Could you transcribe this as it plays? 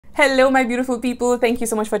Hello, my beautiful people. Thank you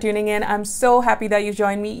so much for tuning in. I'm so happy that you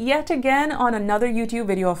joined me yet again on another YouTube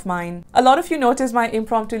video of mine. A lot of you noticed my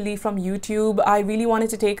impromptu leave from YouTube. I really wanted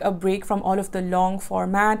to take a break from all of the long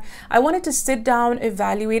format. I wanted to sit down,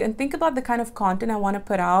 evaluate, and think about the kind of content I want to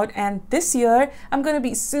put out. And this year, I'm going to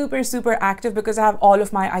be super active because I have all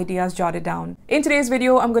of my ideas jotted down. In today's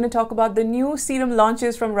video, I'm going to talk about the new serum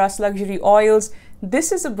launches from Ras Luxury Oils.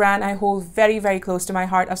 This is a brand I hold very close to my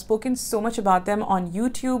heart. I've spoken so much about them on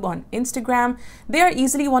YouTube, on Instagram. They are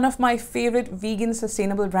easily one of my favorite vegan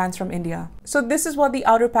sustainable brands from India. So this is what the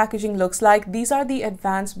outer packaging looks like. These are the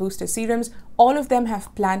Advance Booster Serums. All of them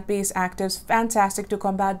have plant-based actives, fantastic to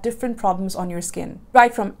combat different problems on your skin.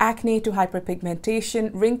 Right from acne to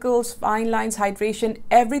hyperpigmentation, wrinkles, fine lines, hydration,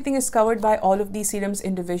 everything is covered by all of these serums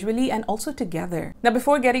individually and also together. Now,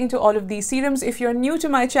 before getting into all of these serums, if you're new to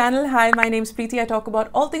my channel, hi, my name's Preiti. I talk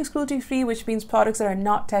about all things cruelty-free, which means products that are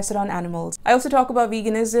not tested on animals. I also talk about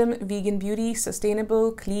veganism, vegan beauty,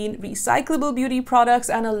 sustainable, clean, recyclable beauty products,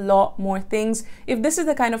 and a lot more things. If this is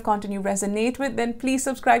the kind of content you resonate with, then please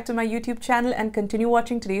subscribe to my YouTube channel and continue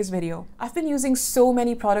watching today's video. I've been using so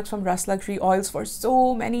many products from Ras Luxury Oils for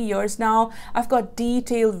so many years now. I've got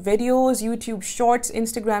detailed videos, YouTube shorts,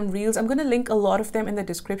 Instagram reels. I'm going to link a lot of them in the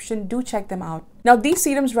description. Do check them out. Now, these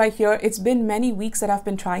serums right here, it's been many weeks that I've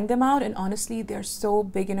been trying them out, and honestly, they're so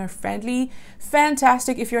beginner friendly.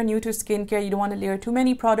 Fantastic if you're new to skincare, you don't want to layer too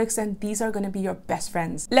many products, and these are going to be your best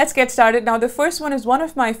friends. Let's get started. Now, the first one is one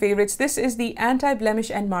of my favorites. This is the Anti-Blemish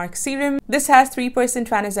and Mark Serum. This has 3%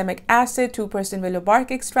 tranexamic acid, 2% willow bark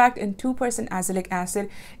extract, and 2% azelaic acid.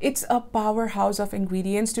 It's a powerhouse of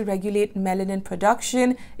ingredients to regulate melanin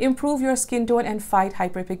production, improve your skin tone, and fight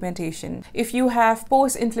hyperpigmentation. If you have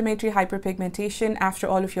post-inflammatory hyperpigmentation, after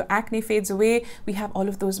all of your acne fades away, we have all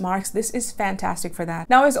of those marks. This is fantastic for that.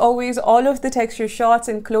 Now, as always, all of the texture shots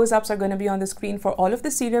and close-ups are going to be on the screen for all of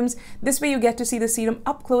the serums. This way you get to see the serum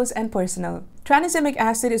up close and personal. Tranexamic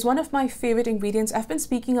acid is one of my favorite ingredients. I've been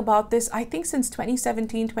speaking about this, I think, since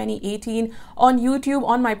 2017, 2018 on YouTube,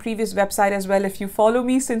 on my previous website as well. If you follow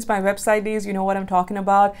me since my website days, you know what I'm talking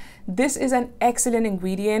about. This is an excellent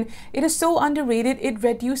ingredient. It is so underrated. It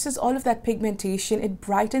reduces all of that pigmentation. It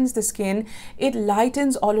brightens the skin. It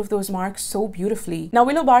lightens all of those marks so beautifully. Now,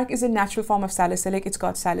 willow bark is a natural form of salicylic. It's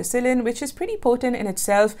got salicylin, which is pretty potent in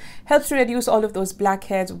itself. Helps to reduce all of those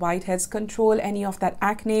blackheads, whiteheads, control any of that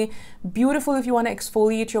acne. Beautiful if you want to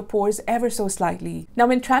exfoliate your pores ever so slightly. Now,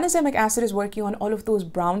 when tranexamic acid is working on all of those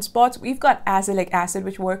brown spots, we've got azelaic acid,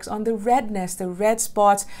 which works on the redness, the red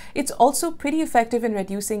spots. It's also pretty effective in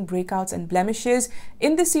reducing breakouts and blemishes.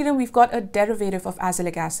 In this serum, we've got a derivative of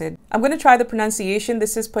azelaic acid. I'm going to try the pronunciation.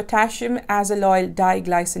 This is potassium azelloyl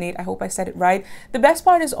diglycinate. I hope I said it right. The best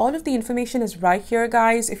part is all of the information is right here,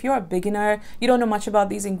 guys. If you're a beginner, you don't know much about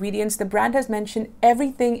these ingredients, the brand has mentioned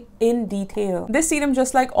everything in detail. This serum,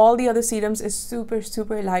 just like all the other serums, is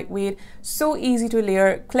super lightweight, so easy to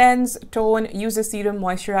layer, cleanse, tone, use the serum,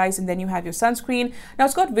 moisturize, and then you have your sunscreen. Now,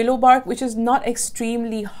 it's got willow bark, which is not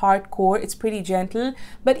extremely hardcore. It's pretty gentle,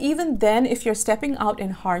 but even then, if you're stepping out in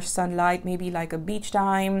harsh sunlight, maybe like a beach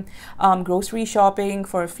time, grocery shopping,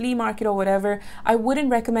 for a flea market or whatever, I wouldn't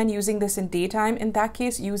recommend using this in daytime. In that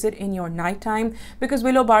case, use it in your nighttime because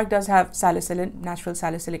willow bark does have salicylin, natural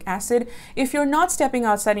salicylic acid. If you're not stepping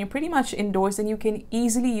outside and you're pretty much indoors, then you can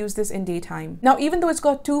easily use this in daytime. Now, even though it's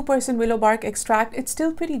got 2% willow bark extract, it's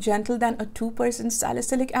still pretty gentle than a 2%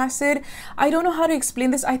 salicylic acid. I don't know how to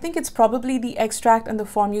explain this. I think it's probably the extract and the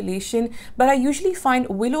formulation, but I usually find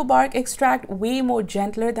willow bark extract way more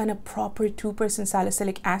gentler than a proper 2%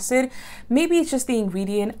 salicylic acid. Maybe it's just the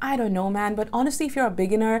ingredient. I don't know, man, but honestly, if you're a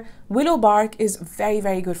beginner, willow bark is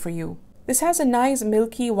very good for you. This has a nice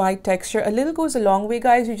milky white texture. A little goes a long way,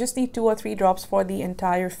 guys. You just need 2 or 3 drops for the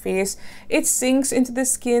entire face. It sinks into the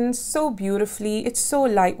skin so beautifully. It's so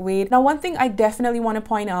lightweight. Now, one thing I definitely want to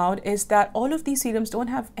point out is that all of these serums don't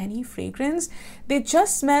have any fragrance. They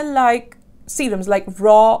just smell like serums, like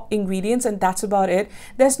raw ingredients, and that's about it.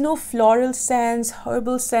 There's no floral scents,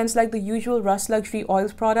 herbal scents like the usual Ras Luxury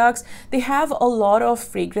Oils products. They have a lot of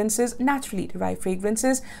fragrances, naturally derived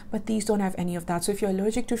fragrances, but these don't have any of that. So if you're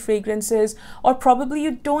allergic to fragrances, or probably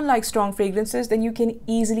you don't like strong fragrances, then you can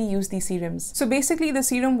easily use these serums. So basically, the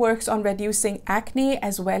serum works on reducing acne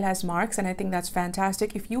as well as marks, and I think that's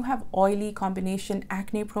fantastic. If you have oily combination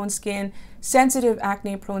acne prone skin, sensitive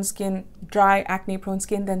acne prone skin, dry acne prone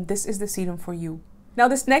skin, then this is the serum for you. Now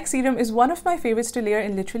this next serum is one of my favorites to layer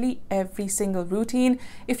in literally every single routine.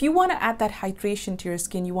 If you want to add that hydration to your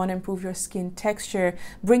skin, you want to improve your skin texture,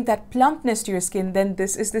 bring that plumpness to your skin, then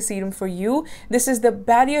this is the serum for you. This is the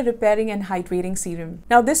Barrier Repairing and Hydrating Serum.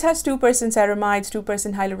 Now this has 2% ceramides,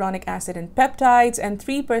 2% hyaluronic acid and peptides, and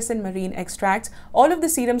 3% marine extracts. All of the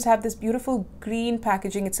serums have this beautiful green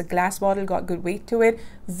packaging. It's a glass bottle, got good weight to it,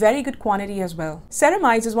 very good quantity as well.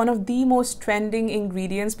 Ceramides is one of the most trending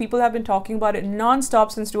ingredients. People have been talking about it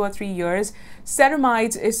non-stop since 2 or 3 years.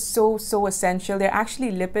 Ceramides is so essential. They're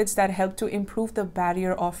actually lipids that help to improve the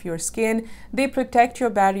barrier of your skin. They protect your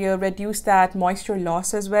barrier, reduce that moisture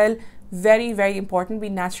loss as well. Very important. We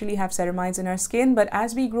naturally have ceramides in our skin, but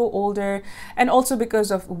as we grow older, and also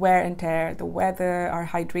because of wear and tear, the weather, our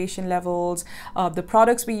hydration levels, the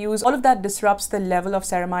products we use, all of that disrupts the level of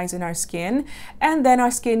ceramides in our skin, and then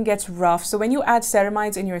our skin gets rough. So when you add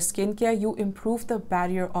ceramides in your skincare, you improve the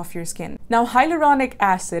barrier of your skin. Now hyaluronic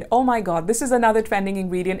acid, oh my god, this is another trending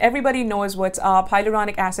ingredient. Everybody knows what's up.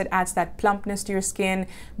 Hyaluronic acid adds that plumpness to your skin,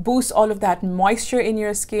 boosts all of that moisture in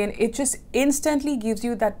your skin. It just instantly gives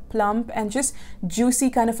you that plump and just juicy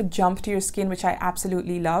kind of a jump to your skin, which I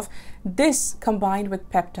absolutely love. This combined with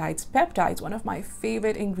peptides, one of my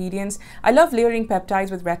favorite ingredients. I love layering peptides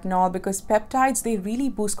with retinol because peptides, they really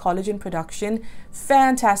boost collagen production.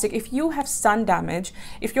 Fantastic. If you have sun damage,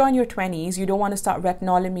 if you're in your 20s, you don't want to start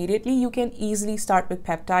retinol immediately, you can easily start with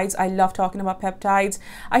peptides. I love talking about peptides.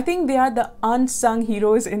 I think they are the unsung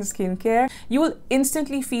heroes in skincare. You will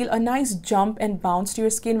instantly feel a nice jump and bounce to your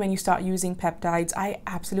skin when you start using peptides. I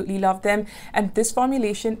absolutely love them, and this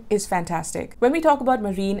formulation is fantastic. When we talk about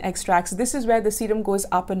marine extracts, this is where the serum goes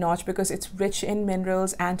up a notch because it's rich in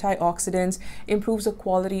minerals, antioxidants, improves the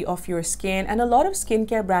quality of your skin, and a lot of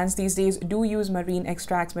skincare brands these days do use marine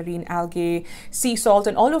extracts, marine algae, sea salt,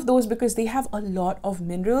 and all of those because they have a lot of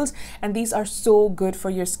minerals, and these are so good for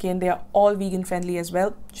your skin. They are all vegan friendly as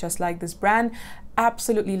well, just like this brand.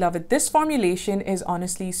 Absolutely love it. This formulation is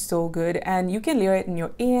honestly so good, and you can layer it in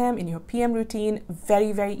your AM, in your PM routine.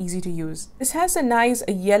 Very easy to use. This has a nice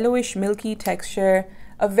yellowish milky texture,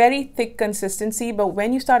 a very thick consistency, but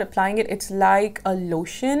when you start applying it, it's like a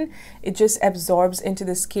lotion. It just absorbs into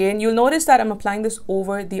the skin. You'll notice that I'm applying this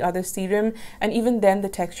over the other serum, and even then the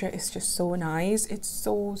texture is just so nice. It's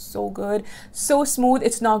so good, so smooth.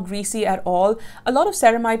 It's not greasy at all. A lot of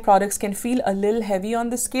ceramide products can feel a little heavy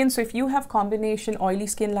on the skin, so if you have combination oily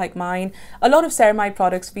skin like mine, a lot of ceramide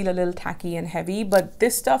products feel a little tacky and heavy, but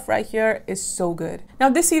this stuff right here is so good.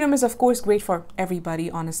 Now this serum is of course great for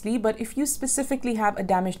everybody, honestly, but if you specifically have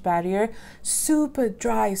a damaged barrier, super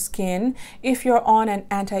dry skin, if you're on an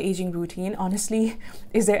anti-aging routine, honestly,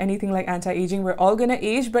 is there anything like anti-aging? We're all gonna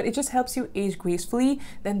age, but it just helps you age gracefully,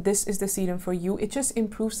 then this is the serum for you. It just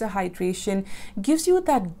improves the hydration, gives you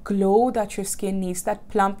that glow that your skin needs, that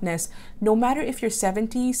plumpness. No matter if you're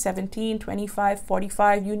 70, 17, 25,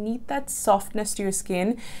 45, you need that softness to your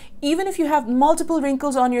skin. Even if you have multiple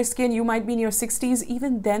wrinkles on your skin, you might be in your 60s,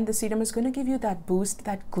 even then the serum is going to give you that boost,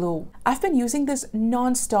 that glow. I've been using this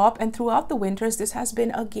non-stop, and throughout the winters, this has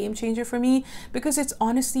been a game changer for me because it's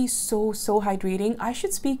honestly so hydrating. I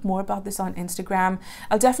should speak more about this on Instagram.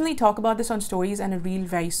 I'll definitely talk about this on stories and a reel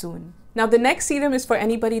very soon. Now the next serum is for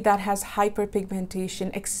anybody that has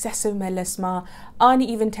hyperpigmentation, excessive melasma,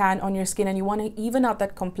 uneven tan on your skin, and you want to even out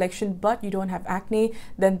that complexion but you don't have acne,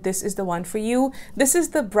 then this is the one for you. This is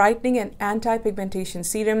the brightening and anti-pigmentation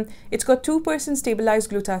serum. It's got 2%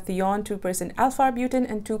 stabilized glutathione, 2%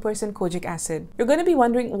 alpha-arbutin, and 2% kojic acid. You're going to be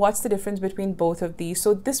wondering what's the difference between both of these.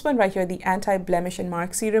 So this one right here, the anti-blemish and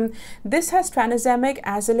mark serum, this has tranexamic,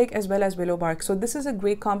 azelaic, as well as willow bark. So this is a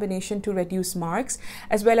great combination to reduce marks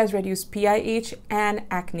as well as reduce PIH and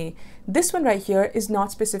acne. This one right here is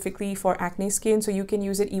not specifically for acne skin, so you can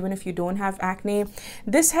use it even if you don't have acne.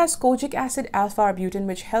 This has kojic acid, alpha-arbutin,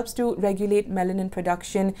 which helps to regulate melanin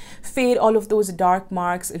production, fade all of those dark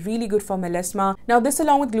marks, really good for melasma. Now this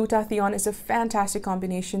along with glutathione is a fantastic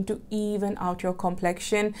combination to even out your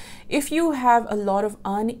complexion. If you have a lot of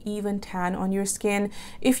uneven tan on your skin,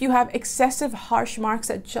 if you have excessive harsh marks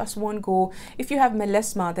that just won't go, if you have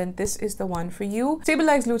melasma, then this is the one for you.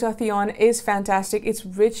 Stabilized glutathione is fantastic. It's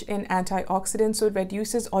rich in antioxidants, so it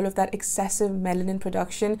reduces all of that excessive melanin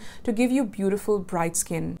production to give you beautiful bright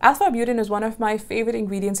skin. Alpha-arbutin is one of my favorite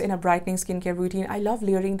ingredients in a brightening skincare routine. I love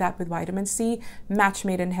layering that with vitamin C, match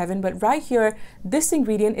made in heaven. But right here, this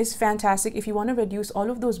ingredient is fantastic if you want to reduce all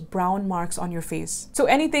of those brown marks on your face. So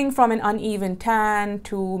anything from an uneven tan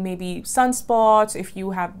to maybe sunspots, if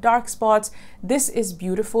you have dark spots, this is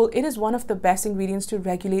beautiful. It is one of the best ingredients to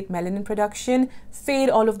regulate melanin production, fade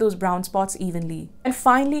all of those brown spots evenly. And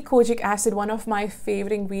finally, kojic kojic acid, one of my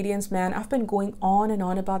favorite ingredients, man. I've been going on and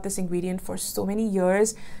on about this ingredient for so many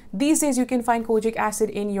years. These days, you can find kojic acid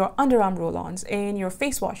in your underarm roll-ons, in your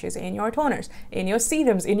face washes, in your toners, in your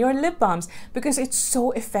serums, in your lip balms, because it's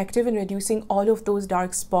so effective in reducing all of those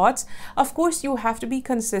dark spots. Of course, you have to be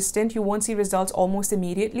consistent. You won't see results almost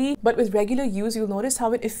immediately, but with regular use, you'll notice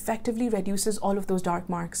how it effectively reduces all of those dark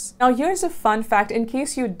marks. Now, here's a fun fact. In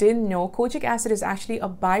case you didn't know, kojic acid is actually a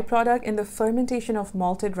byproduct in the fermentation of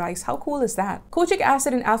malted rice. How cool is that? Kojic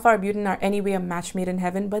acid and alpha-arbutin are anyway a match made in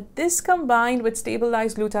heaven, but this combined with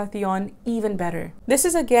stabilized glutathione, even better. This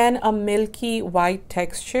is again a milky white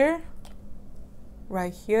texture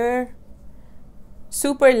right here.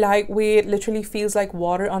 Super lightweight, literally feels like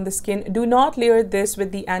water on the skin. Do not layer this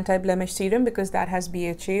with the anti-blemish serum because that has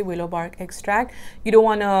BHA, willow bark extract. You don't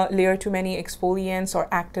want to layer too many exfoliants or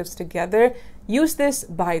actives together. Use this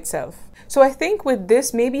by itself. So I think with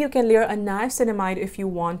this, maybe you can layer a niacinamide if you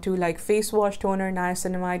want to, like face wash, toner,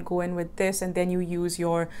 niacinamide, go in with this, and then you use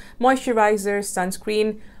your moisturizer,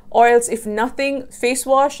 sunscreen. Or else, if nothing, face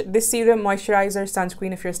wash, this serum, moisturizer,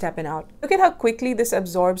 sunscreen if you're stepping out. Look at how quickly this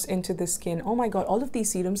absorbs into the skin. Oh my god, all of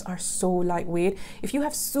these serums are so lightweight. If you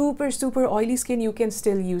have super oily skin, you can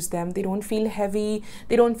still use them. They don't feel heavy,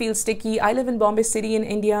 they don't feel sticky. I live in Bombay City in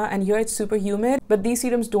India, and here it's super humid, but these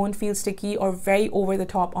serums don't feel sticky or very over the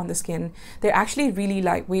top on the skin. They're actually really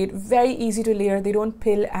lightweight, very easy to layer. They don't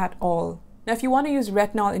pill at all. Now, if you want to use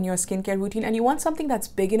retinol in your skincare routine and you want something that's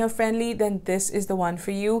beginner friendly, then this is the one for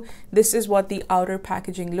you. This is what the outer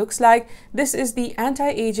packaging looks like. This is the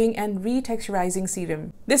anti-aging and retexturizing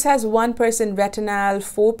serum. This has 1% retinol,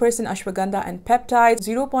 4% ashwagandha and peptides,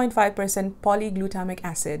 0.5% polyglutamic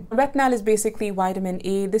acid. Retinol is basically vitamin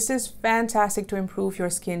A. This is fantastic to improve your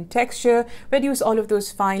skin texture, reduce all of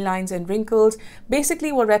those fine lines and wrinkles.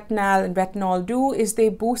 Basically, what retinol and retinol do is they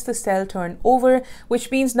boost the cell turnover, which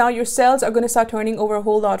means now your cells are going to start turning over a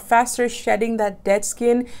whole lot faster, shedding that dead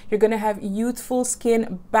skin. You're going to have youthful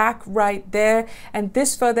skin back right there, and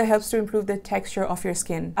this further helps to improve the texture of your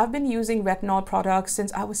skin. I've been using retinol products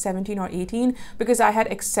since I was 17 or 18 because I had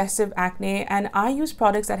excessive acne, and I used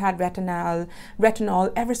products that had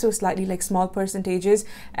retinol ever so slightly, like small percentages,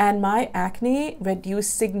 and my acne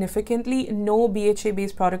reduced significantly. No BHA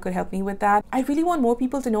based product could help me with that. I really want more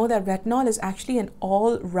people to know that retinol is actually an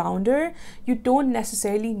all-rounder. You don't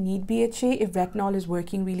necessarily need BHA if retinol is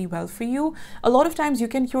working really well for you. A lot of times you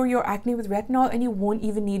can cure your acne with retinol and you won't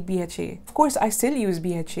even need BHA. Of course, I still use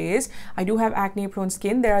BHAs. I do have acne prone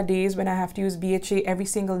skin. There are days when I have to use BHA every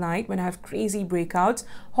single night when I have crazy breakouts,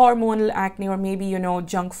 hormonal acne, or maybe, you know,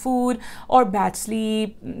 junk food or bad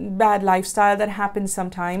sleep, bad lifestyle. That happens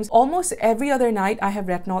sometimes. Almost every other night I have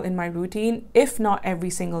retinol in my routine, if not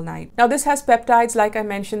every single night. Now, this has peptides. Like I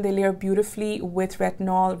mentioned, they layer beautifully with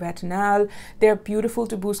retinol. They're beautiful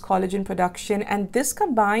to boost collagen production, and this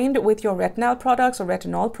combined with your retinol products or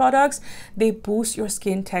retinol products, they boost your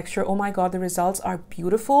skin texture. Oh my god, the results are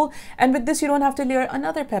beautiful. And with this, you don't have to layer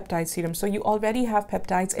another peptide serum, so you already have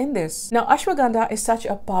peptides in this. Now, ashwagandha is such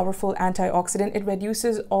a powerful antioxidant. It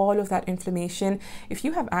reduces all of that inflammation. If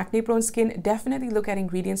you have acne prone skin, definitely look at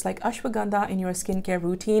ingredients like ashwagandha in your skincare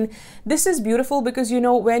routine. This is beautiful because, you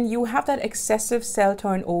know, when you have that excessive cell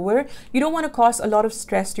turnover, you don't want to cause a lot of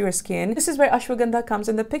stress to your skin. This is where ashwagandha comes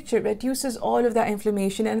in the picture. It reduces all of that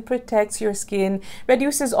inflammation and protects your skin,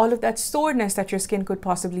 reduces all of that soreness that your skin could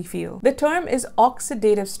possibly feel. The term is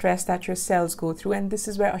oxidative stress that your cells go through, and this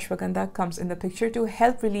is where ashwagandha comes in the picture to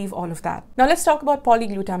help relieve all of that. Now let's talk about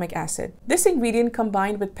polyglutamic acid. This ingredient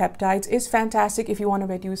combined with peptides is fantastic if you want to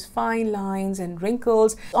reduce fine lines and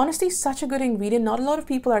wrinkles. Honestly, such a good ingredient. Not a lot of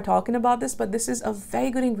people are talking about this, but this is a very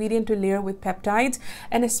good ingredient to layer with peptides,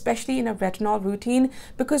 and especially in a retinol routine,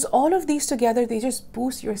 because all of these together, they just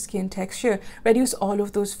boost your skin texture, reduce all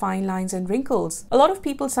of those fine lines and wrinkles. A lot of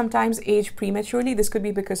people sometimes age prematurely. This could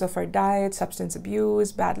be because of our diet, substance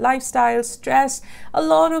abuse, bad lifestyle, stress, a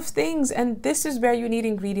lot of things, and this is where you need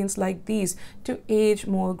ingredients like these to age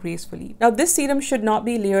more gracefully. Now, this serum should not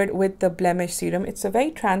be layered with the blemish serum. It's a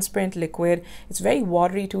very transparent liquid. It's very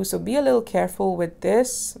watery too, so be a little careful with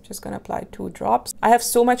this. I'm just gonna apply 2 drops. I have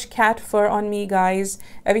so much cat fur on me, guys.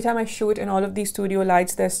 Every time I shoot in all of these studio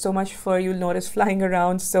lights, there's so much fur you'll notice flying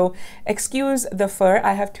around, so excuse the fur.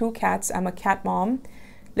 I have 2 cats. I'm a cat mom.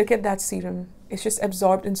 Look at that serum. It's just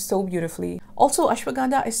absorbed in so beautifully. Also,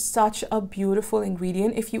 ashwagandha is such a beautiful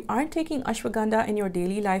ingredient. If you aren't taking ashwagandha in your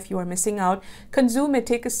daily life, you are missing out. Consume it,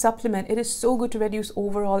 take a supplement. It is so good to reduce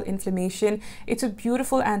overall inflammation. It's a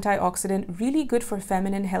beautiful antioxidant, really good for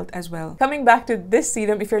feminine health as well. Coming back to this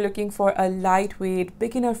serum, if you're looking for a lightweight,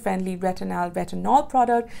 beginner-friendly retinol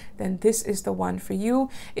product, then this is the one for you.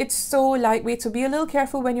 It's so lightweight, so be a little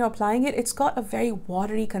careful when you're applying it. It's got a very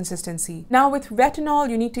watery consistency. Now with retinol,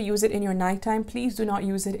 you need to use it in your nighttime. Please do not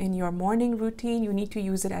use it in your morning routine. You need to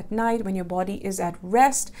use it at night when your body is at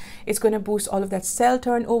rest. It's going to boost all of that cell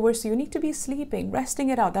turnover, so you need to be sleeping, resting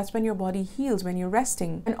it out. That's when your body heals, when you're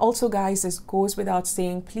resting. And also guys, this goes without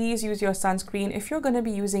saying, please use your sunscreen if you're going to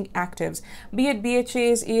be using actives, be it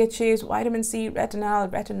BHAs, AHAs, vitamin C,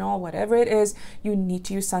 retinol, whatever it is. You need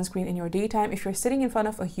to use sunscreen in your daytime if you're sitting in front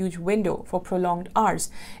of a huge window for prolonged hours.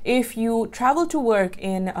 If you travel to work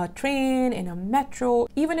in a train, in a metro,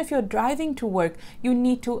 even if you're driving to work, you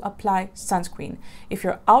need to apply sunscreen. If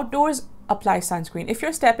you're outdoors, apply sunscreen. If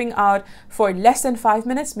you're stepping out for less than 5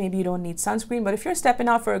 minutes, maybe you don't need sunscreen, but if you're stepping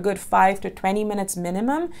out for a good 5 to 20 minutes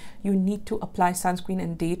minimum, you need to apply sunscreen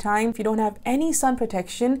in daytime. If you don't have any sun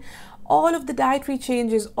protection, all of the dietary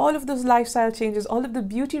changes, all of those lifestyle changes, all of the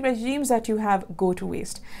beauty regimes that you have go to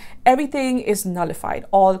waste. Everything is nullified,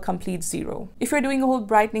 all complete zero. If you're doing a whole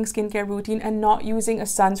brightening skincare routine and not using a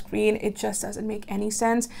sunscreen, it just doesn't make any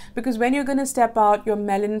sense, because when you're going to step out, your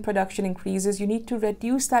melanin production increases. You need to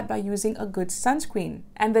reduce that by using a good sunscreen.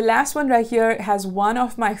 And the last one right here has one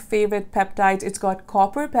of my favorite peptides. It's got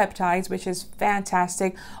copper peptides, which is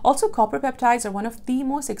fantastic. Also, copper peptides are one of the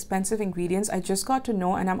most expensive ingredients. I just got to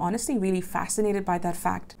know, and I'm honestly really fascinated by that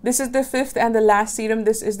fact. This is the fifth and the last serum.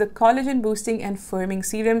 This is the collagen boosting and firming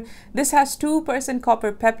serum. This has 2%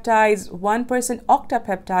 copper peptides, 1%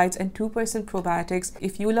 octapeptides, and 2% probiotics.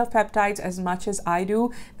 If you love peptides as much as I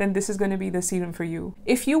do, then this is going to be the serum for you.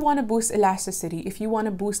 If you want to boost elasticity, if you want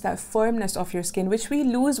to boost that firmness of your skin, which we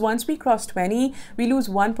lose once we cross 20, we lose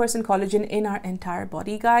 1% collagen in our entire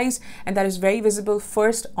body, guys, and that is very visible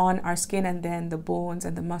first on our skin and then the bones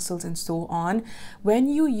and the muscles and so on. When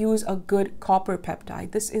you use a good copper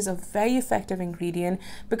peptide, this is a very effective ingredient,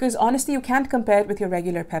 because honestly, you can't compare it with your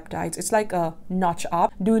regular peptides. It's like a notch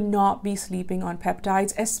up. Do not be sleeping on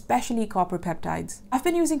peptides, especially copper peptides. I've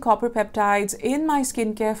been using copper peptides in my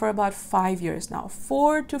skincare for about 5 years now.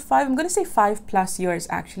 4 to 5, I'm going to say 5+ years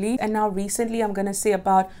actually. And now recently, I'm going to say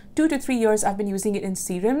about 2 to 3 years I've been using it in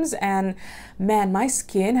serums, and man, my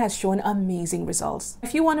skin has shown amazing results.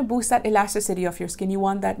 If you want to boost that elasticity of your skin, you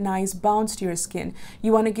want that nice bounce to your skin,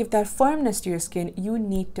 you want to give that firmness to your skin, you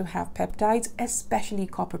need to have peptides, especially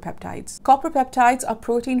copper peptides. Copper peptides are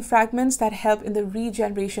protein fragments that help in the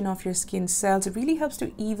regeneration of your skin cells. It really helps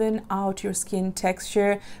to even out your skin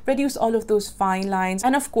texture, reduce all of those fine lines,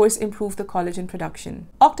 and of course improve the collagen production.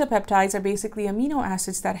 Octapeptides are basically amino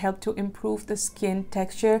acids that help to improve the skin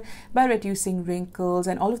texture by reducing wrinkles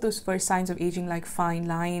and all of those first signs of aging, like fine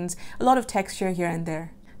lines, a lot of texture here and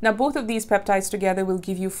there. Now, both of these peptides together will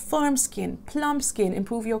give you firm skin, plump skin,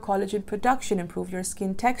 improve your collagen production, improve your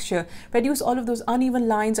skin texture, reduce all of those uneven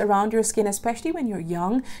lines around your skin, especially when you're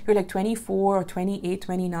young. You're like 24 or 28,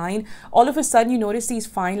 29. All of a sudden, you notice these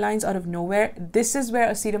fine lines out of nowhere. This is where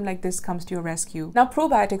a serum like this comes to your rescue. Now,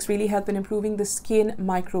 probiotics really help in improving the skin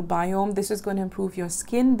microbiome. This is going to improve your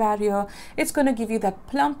skin barrier. It's going to give you that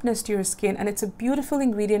plumpness to your skin, and it's a beautiful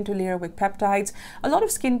ingredient to layer with peptides. A lot of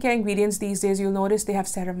skincare ingredients these days, you'll notice they have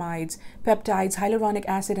ceramides, peptides, hyaluronic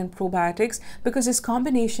acid, and probiotics, because this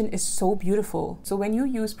combination is so beautiful. So when you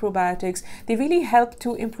use probiotics, they really help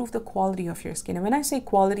to improve the quality of your skin. And when I say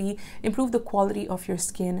quality, improve the quality of your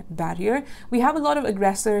skin barrier. We have a lot of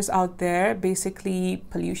aggressors out there, basically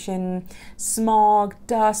pollution, smog,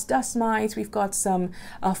 dust mites. We've got some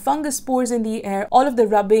fungus spores in the air, all of the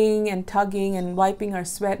rubbing and tugging and wiping our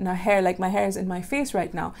sweat and our hair, like my hair is in my face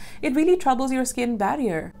right now. It really troubles your skin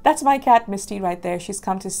barrier. That's my cat Misty right there. She's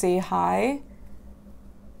come to say hi.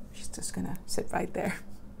 She's just gonna sit right there.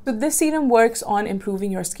 So this serum works on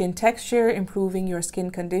improving your skin texture, improving your skin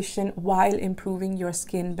condition while improving your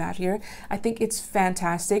skin barrier. I think it's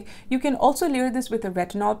fantastic. You can also layer this with a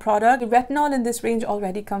retinol product. The retinol in this range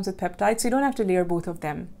already comes with peptides, so you don't have to layer both of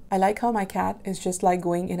them. I like how my cat is just like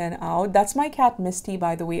going in and out. That's my cat Misty,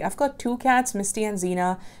 by the way. I've got 2 cats, Misty and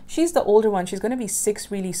Xena. She's the older one. She's going to be 6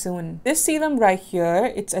 really soon. This serum right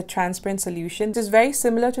here, it's a transparent solution. This is very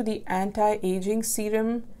similar to the anti-aging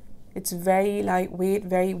serum. It's very lightweight,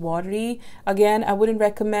 very watery. Again, I wouldn't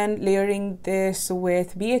recommend layering this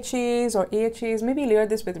with BHAs or AHAs. Maybe layer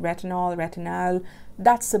this with retinol.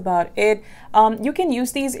 That's about it. You can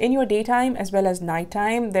use these in your daytime as well as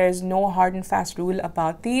nighttime. There's no hard and fast rule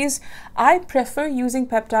about these. I prefer using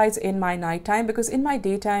peptides in my nighttime because in my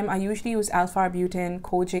daytime I usually use alpha-arbutin,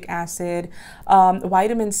 kojic acid,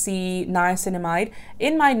 vitamin C, niacinamide.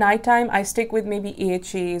 In my nighttime I stick with maybe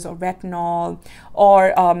AHAs or retinol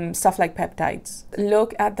or stuff like peptides.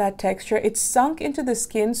 Look at that texture. It's sunk into the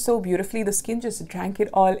skin so beautifully. The skin just drank it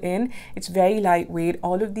all in. It's very lightweight.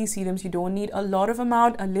 All of these serums, you don't need a lot of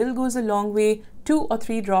amount. A little goes a long way, 2 or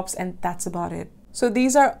 3 drops, and that's about it. So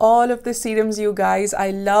these are all of the serums, you guys. I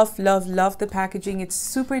love the packaging. It's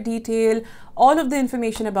super detailed. All of the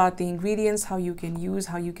information about the ingredients, how you can use,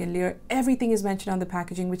 how you can layer, everything is mentioned on the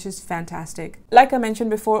packaging, which is fantastic. Like I mentioned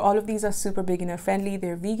before, all of these are super beginner friendly.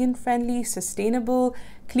 They're vegan friendly, sustainable,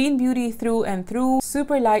 clean beauty through and through,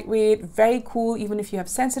 super lightweight, very cool even if you have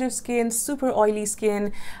sensitive skin, super oily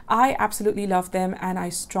skin. I absolutely love them and I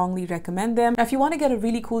strongly recommend them. Now, if you want to get a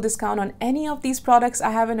really cool discount on any of these products,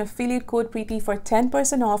 I have an affiliate code Preiti for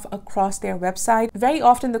 10% off across their website. Very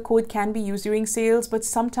often the code can be used during sales, but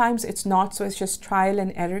sometimes it's not, so it's just trial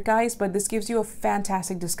and error, guys, but this gives you a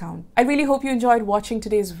fantastic discount. I really hope you enjoyed watching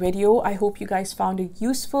today's video. I hope you guys found it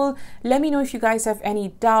useful. Let me know if you guys have any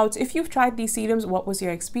doubts. If you've tried these serums, what was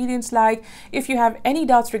your experience like? If you have any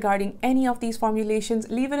doubts regarding any of these formulations,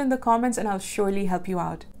 leave it in the comments and I'll surely help you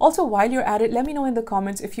out. Also, while you're at it, let me know in the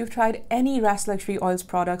comments if you've tried any Ras Luxury Oils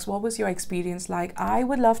products. What was your experience like? I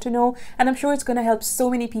would love to know, and I'm sure it's going to help so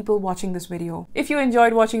many people watching this video. If you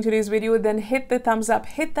enjoyed watching today's video, then hit the thumbs up,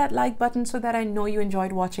 hit that like button so that I know you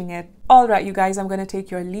enjoyed watching it. Alright, you guys, I'm going to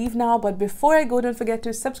take your leave now, but before I go, don't forget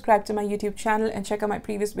to subscribe to my YouTube channel and check out my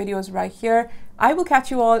previous videos right here. I will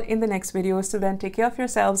catch you all in the next video. So then, take care of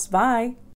yourselves. Bye.